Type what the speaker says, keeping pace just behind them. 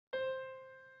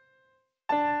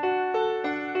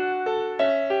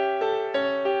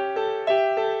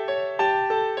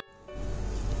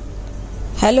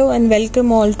Hello and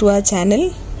welcome all to our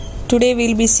channel. Today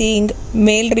we'll be seeing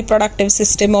male reproductive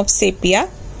system of Sepia.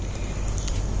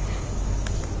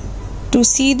 To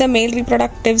see the male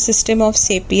reproductive system of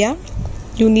Sepia,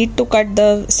 you need to cut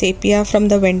the Sepia from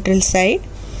the ventral side.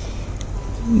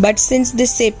 But since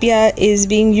this Sepia is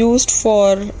being used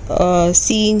for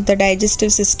seeing the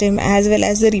digestive system as well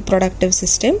as the reproductive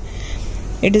system,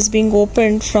 it is being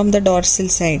opened from the dorsal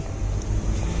side.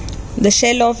 The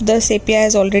shell of the sepia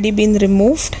has already been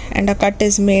removed and a cut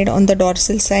is made on the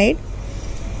dorsal side.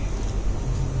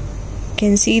 You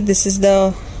can see this is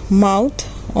the mouth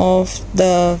of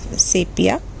the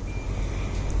sepia.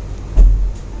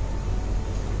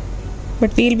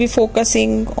 But we will be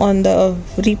focusing on the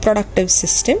reproductive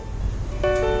system.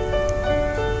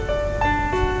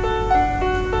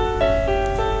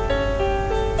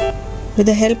 With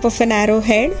the help of an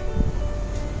arrowhead,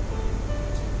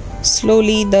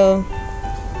 slowly the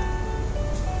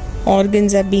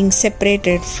organs are being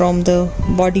separated from the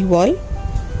body wall.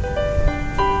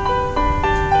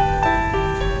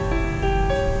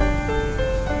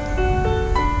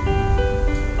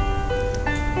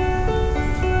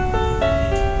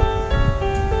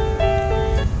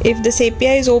 If the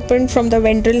sepia is opened from the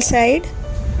ventral side,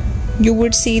 you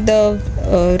would see the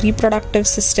reproductive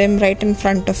system right in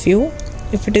front of you.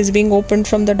 If it is being opened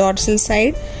from the dorsal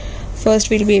side,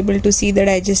 first we'll be able to see the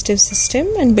digestive system,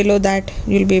 and below that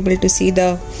you'll be able to see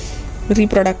the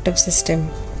reproductive system.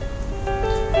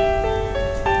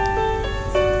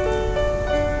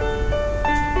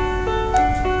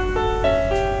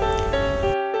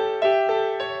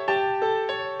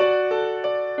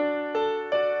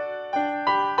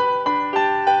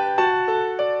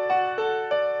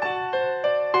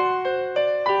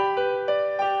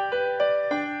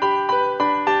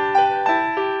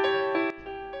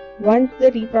 Once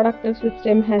the reproductive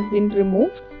system has been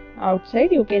removed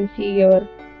outside, you can see here,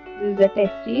 this is the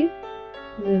testes,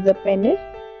 this is the penis,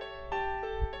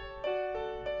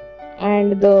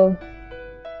 and the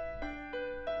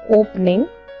opening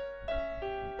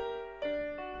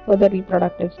for the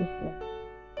reproductive system.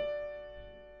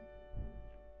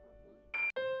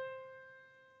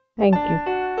 Thank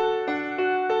you.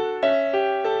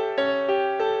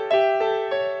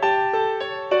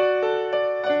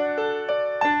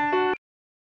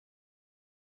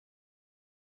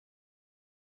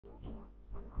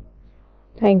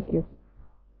 Thank you.